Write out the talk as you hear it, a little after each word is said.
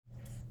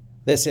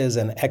This is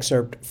an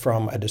excerpt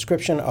from a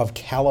description of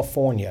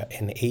California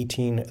in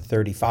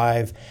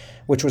 1835,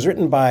 which was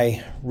written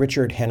by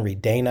Richard Henry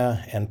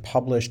Dana and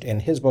published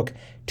in his book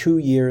 2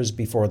 Years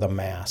Before the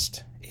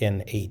Mast in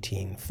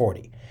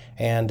 1840.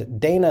 And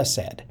Dana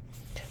said,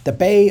 "The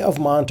Bay of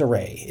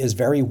Monterey is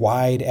very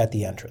wide at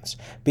the entrance,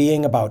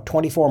 being about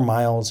 24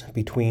 miles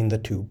between the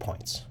 2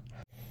 points.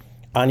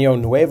 Año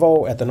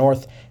Nuevo at the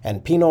north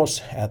and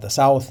Pinos at the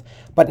south,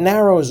 but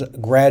narrows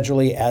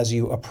gradually as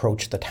you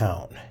approach the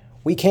town.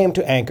 We came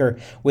to anchor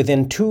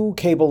within 2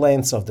 cable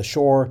lengths of the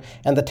shore,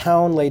 and the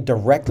town lay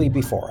directly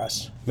before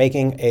us,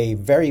 making a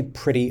very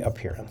pretty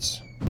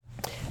appearance.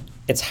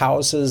 Its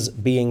houses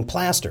being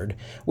plastered,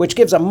 which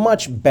gives a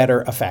much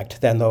better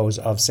effect than those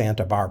of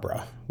Santa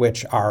Barbara,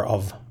 which are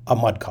of a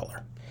mud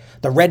color.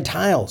 The red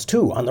tiles,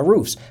 too, on the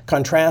roofs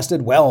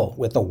contrasted well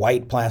with the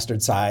white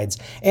plastered sides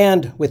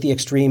and with the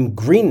extreme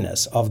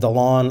greenness of the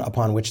lawn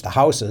upon which the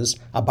houses,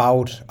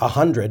 about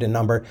 100 in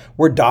number,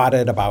 were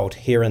dotted about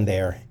here and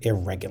there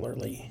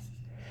irregularly.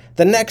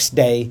 The next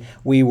day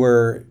we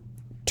were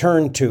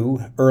turned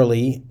to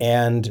early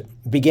and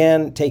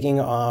began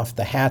taking off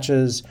the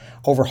hatches,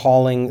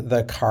 overhauling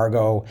the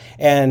cargo,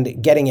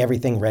 and getting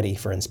everything ready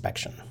for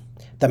inspection.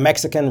 The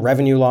Mexican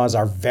revenue laws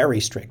are very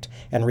strict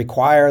and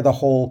require the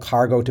whole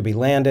cargo to be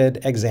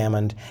landed,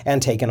 examined, and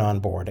taken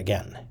on board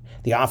again.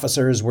 The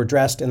officers were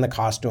dressed in the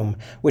costume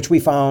which we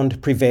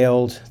found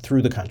prevailed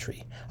through the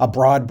country, a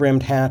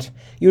broad-brimmed hat,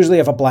 usually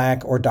of a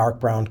black or dark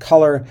brown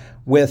color,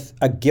 with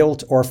a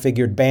gilt or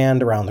figured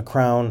band around the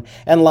crown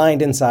and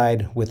lined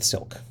inside with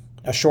silk,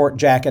 a short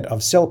jacket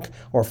of silk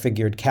or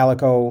figured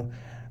calico,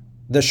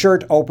 the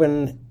shirt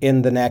open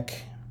in the neck,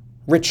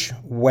 rich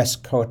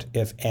waistcoat,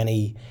 if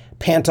any,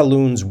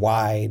 pantaloons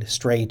wide,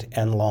 straight,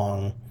 and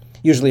long,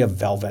 usually of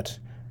velvet,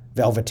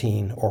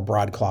 velveteen, or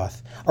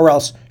broadcloth, or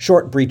else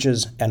short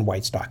breeches and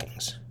white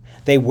stockings.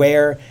 They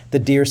wear the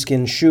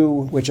deerskin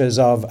shoe, which is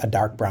of a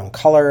dark brown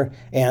color,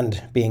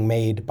 and, being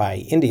made by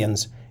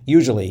Indians,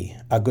 usually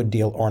a good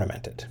deal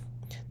ornamented.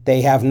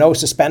 They have no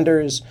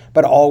suspenders,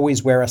 but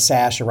always wear a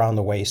sash around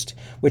the waist,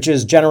 which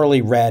is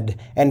generally red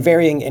and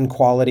varying in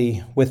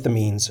quality with the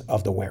means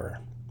of the wearer.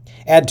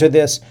 Add to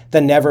this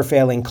the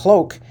never-failing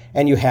cloak,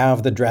 and you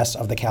have the dress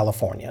of the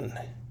Californian.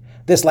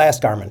 This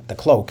last garment, the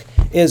cloak,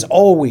 is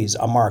always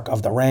a mark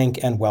of the rank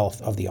and wealth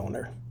of the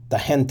owner. The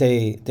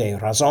gente de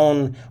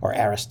razón, or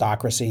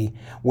aristocracy,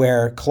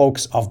 wear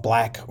cloaks of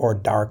black or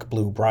dark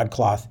blue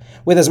broadcloth,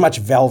 with as much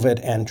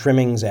velvet and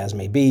trimmings as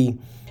may be,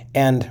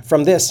 and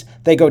from this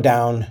they go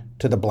down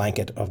to the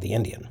blanket of the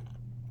Indian.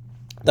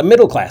 The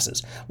middle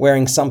classes,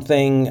 wearing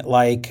something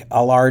like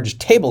a large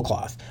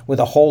tablecloth with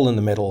a hole in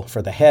the middle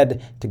for the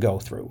head to go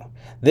through.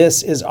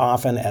 This is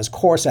often as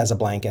coarse as a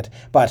blanket,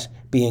 but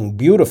being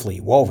beautifully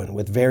woven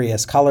with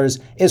various colors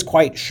is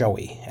quite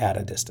showy at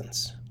a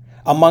distance.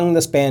 Among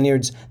the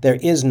Spaniards, there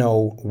is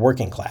no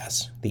working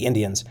class, the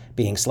Indians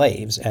being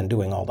slaves and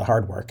doing all the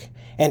hard work,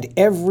 and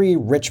every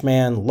rich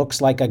man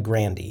looks like a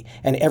grandee,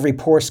 and every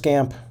poor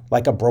scamp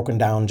like a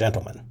broken-down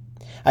gentleman.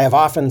 I have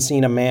often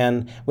seen a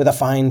man with a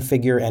fine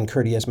figure and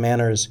courteous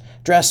manners,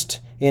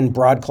 dressed in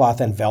broadcloth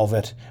and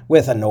velvet,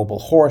 with a noble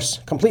horse,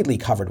 completely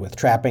covered with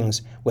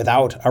trappings,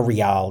 without a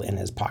real in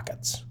his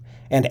pockets,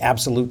 and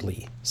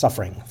absolutely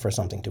suffering for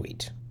something to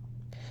eat.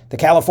 The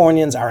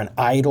Californians are an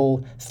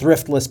idle,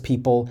 thriftless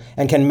people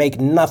and can make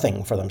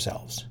nothing for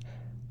themselves.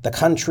 The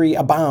country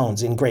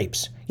abounds in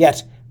grapes,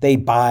 yet they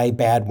buy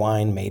bad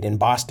wine made in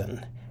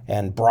Boston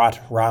and brought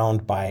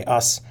round by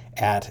us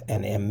at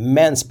an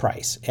immense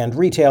price and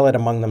retail it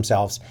among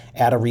themselves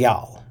at a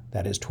real,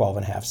 that is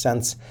 12.5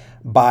 cents,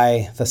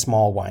 by the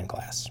small wine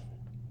glass.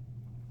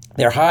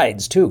 Their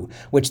hides, too,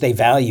 which they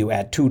value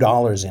at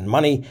 $2 in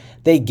money,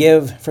 they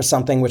give for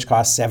something which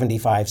costs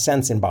 75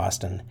 cents in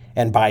Boston,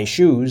 and buy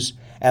shoes,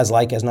 as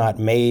like as not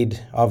made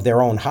of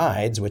their own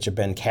hides, which have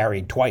been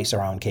carried twice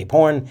around Cape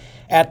Horn,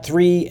 at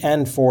 $3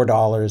 and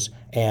 $4,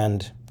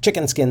 and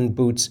chicken skin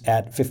boots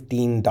at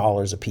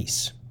 $15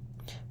 apiece.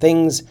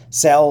 Things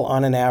sell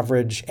on an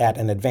average at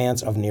an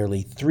advance of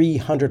nearly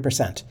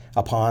 300%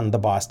 upon the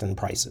Boston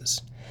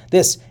prices.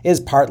 This is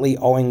partly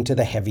owing to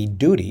the heavy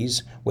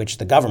duties which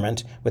the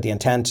government, with the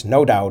intent,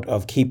 no doubt,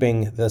 of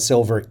keeping the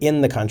silver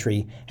in the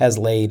country, has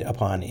laid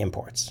upon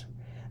imports.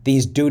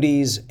 These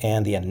duties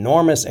and the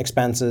enormous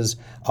expenses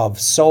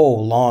of so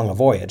long a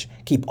voyage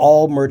keep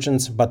all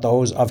merchants but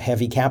those of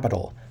heavy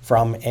capital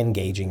from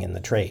engaging in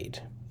the trade.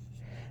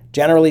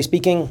 Generally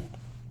speaking,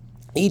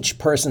 each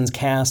person's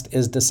caste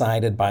is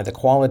decided by the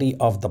quality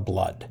of the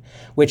blood,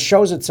 which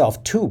shows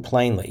itself too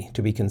plainly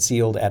to be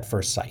concealed at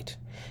first sight.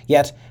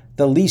 Yet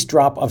the least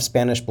drop of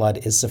Spanish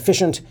blood is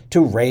sufficient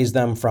to raise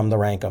them from the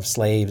rank of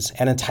slaves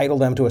and entitle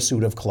them to a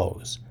suit of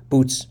clothes,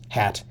 boots,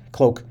 hat,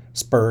 cloak,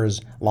 spurs,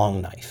 long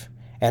knife,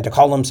 and to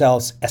call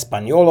themselves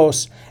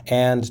Españolos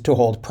and to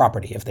hold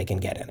property if they can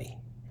get any.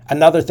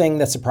 Another thing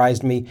that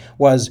surprised me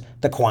was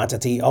the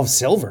quantity of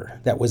silver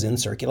that was in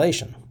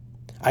circulation.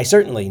 I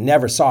certainly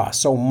never saw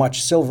so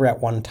much silver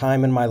at one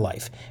time in my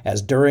life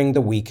as during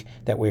the week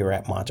that we were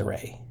at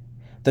Monterey.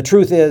 The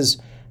truth is,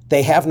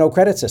 they have no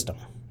credit system,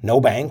 no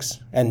banks,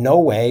 and no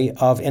way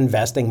of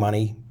investing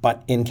money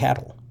but in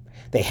cattle.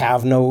 They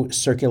have no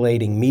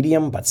circulating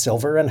medium but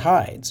silver and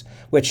hides,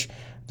 which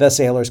the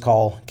sailors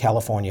call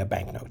California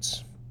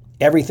banknotes.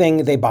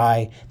 Everything they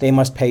buy, they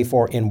must pay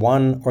for in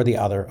one or the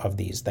other of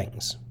these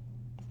things.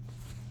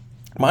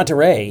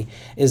 Monterey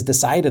is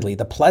decidedly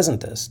the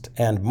pleasantest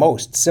and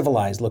most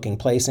civilized-looking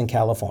place in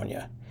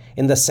California.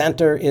 In the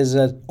center is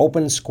an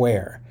open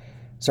square,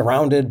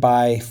 surrounded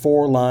by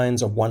 4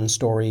 lines of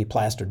one-story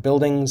plastered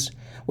buildings,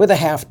 with a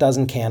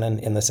half-dozen cannon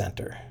in the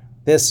center.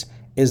 This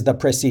is the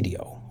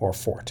Presidio, or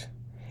fort.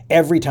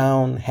 Every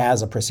town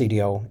has a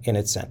Presidio in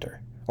its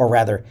center, or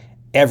rather,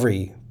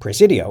 every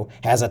Presidio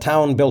has a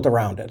town built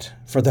around it,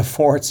 for the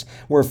forts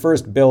were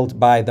first built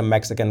by the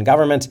Mexican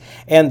government,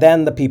 and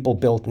then the people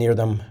built near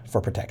them for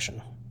protection.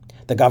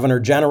 The Governor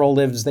General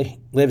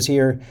lives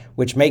here,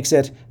 which makes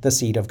it the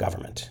seat of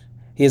government.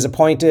 He is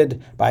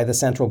appointed by the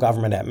central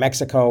government at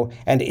Mexico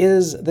and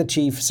is the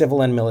chief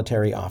civil and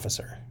military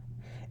officer.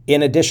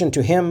 In addition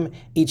to him,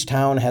 each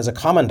town has a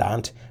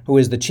commandant who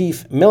is the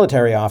chief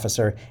military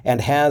officer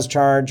and has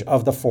charge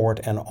of the fort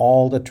and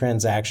all the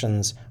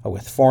transactions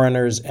with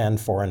foreigners and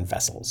foreign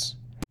vessels.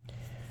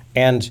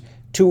 And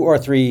 2 or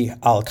 3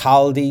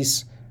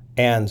 alcaldes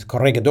and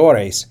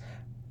corregidores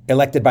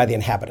elected by the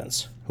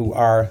inhabitants, who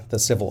are the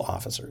civil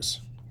officers.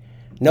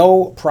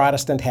 No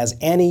Protestant has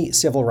any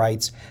civil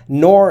rights,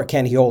 nor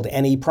can he hold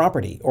any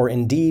property, or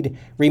indeed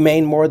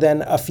remain more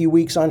than a few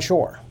weeks on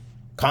shore.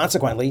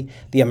 Consequently,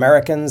 the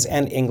Americans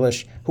and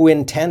English who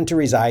intend to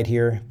reside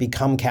here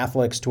become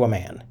Catholics to a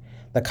man,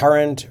 the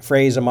current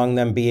phrase among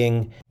them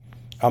being,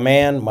 "A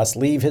man must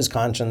leave his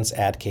conscience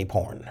at Cape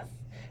Horn."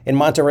 In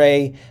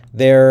Monterey,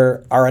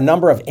 there are a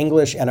number of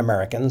English and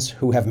Americans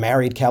who have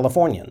married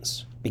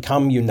Californians,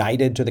 become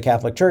united to the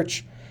Catholic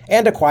Church,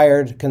 and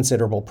acquired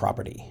considerable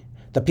property.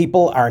 The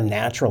people are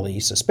naturally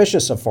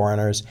suspicious of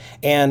foreigners,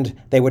 and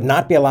they would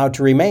not be allowed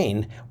to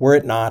remain were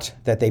it not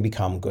that they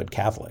become good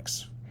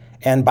Catholics.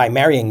 And by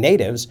marrying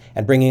natives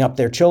and bringing up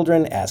their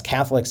children as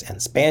Catholics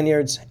and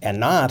Spaniards and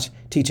not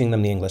teaching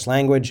them the English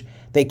language,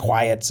 they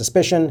quiet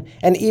suspicion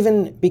and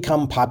even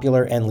become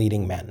popular and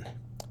leading men.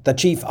 The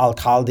chief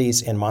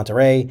alcaldes in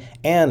Monterey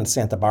and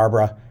Santa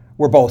Barbara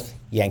were both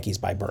Yankees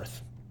by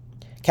birth.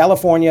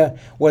 California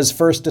was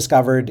first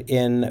discovered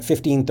in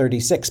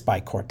 1536 by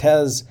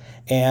Cortez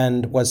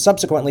and was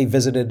subsequently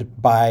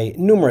visited by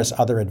numerous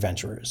other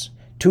adventurers.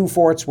 2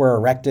 forts were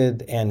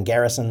erected and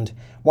garrisoned,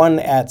 one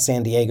at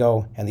San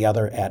Diego and the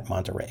other at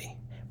Monterey.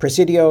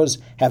 Presidios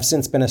have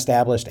since been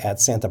established at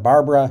Santa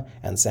Barbara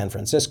and San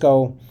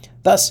Francisco,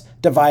 thus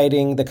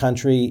dividing the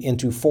country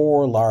into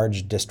 4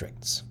 large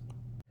districts.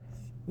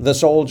 The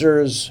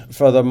soldiers,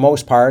 for the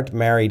most part,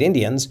 married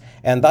Indians,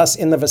 and thus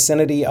in the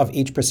vicinity of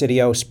each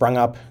Presidio sprung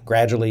up,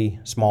 gradually,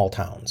 small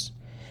towns.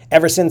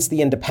 Ever since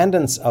the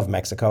independence of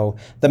Mexico,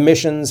 the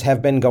missions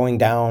have been going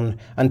down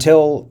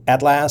until,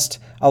 at last,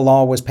 a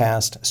law was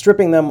passed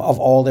stripping them of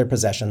all their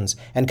possessions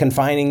and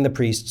confining the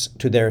priests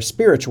to their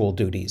spiritual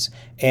duties,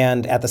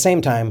 and at the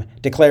same time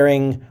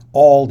declaring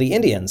all the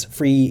Indians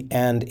free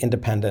and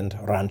independent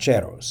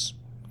rancheros.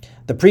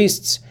 The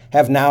priests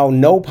have now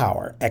no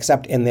power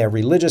except in their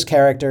religious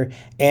character,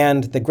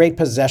 and the great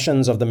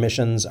possessions of the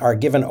missions are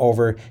given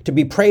over to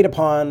be preyed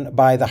upon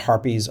by the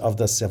harpies of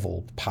the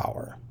civil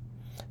power.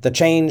 The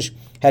change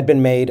had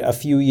been made a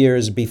few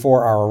years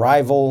before our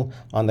arrival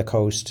on the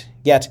coast,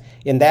 yet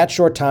in that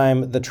short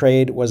time the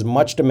trade was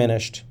much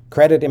diminished,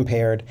 credit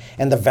impaired,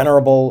 and the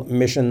venerable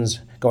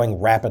missions going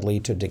rapidly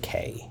to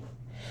decay.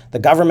 The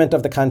government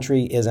of the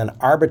country is an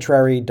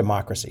arbitrary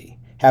democracy,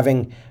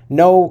 having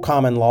no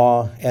common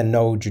law and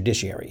no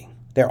judiciary.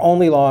 Their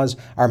only laws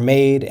are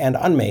made and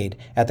unmade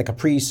at the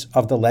caprice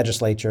of the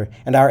legislature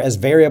and are as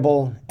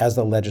variable as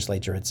the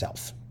legislature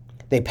itself.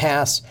 They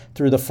pass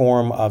through the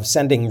form of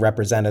sending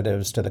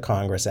representatives to the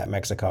Congress at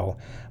Mexico,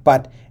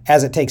 but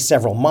as it takes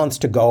several months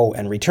to go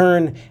and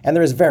return, and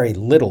there is very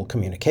little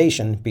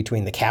communication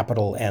between the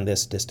capital and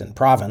this distant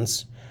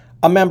province,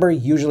 a member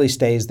usually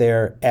stays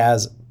there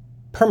as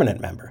permanent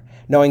member,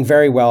 knowing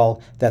very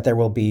well that there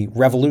will be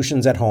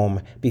revolutions at home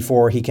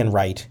before he can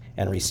write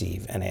and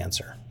receive an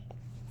answer.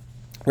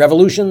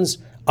 Revolutions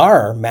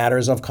are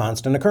matters of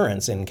constant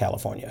occurrence in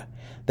California.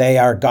 They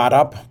are got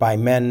up by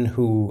men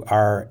who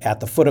are at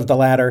the foot of the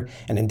ladder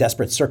and in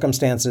desperate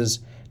circumstances,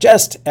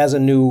 just as a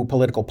new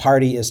political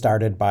party is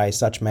started by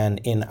such men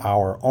in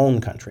our own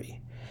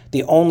country.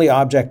 The only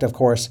object, of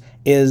course,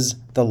 is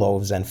the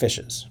loaves and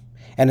fishes.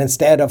 And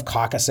instead of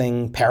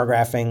caucusing,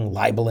 paragraphing,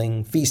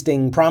 libeling,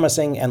 feasting,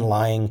 promising, and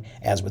lying,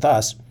 as with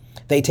us,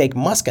 they take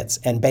muskets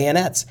and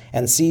bayonets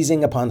and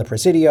seizing upon the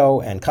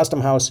Presidio and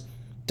Custom House,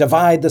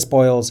 divide the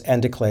spoils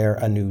and declare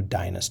a new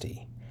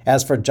dynasty.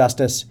 As for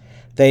justice,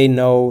 they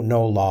know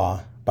no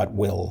law but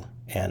will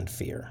and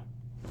fear.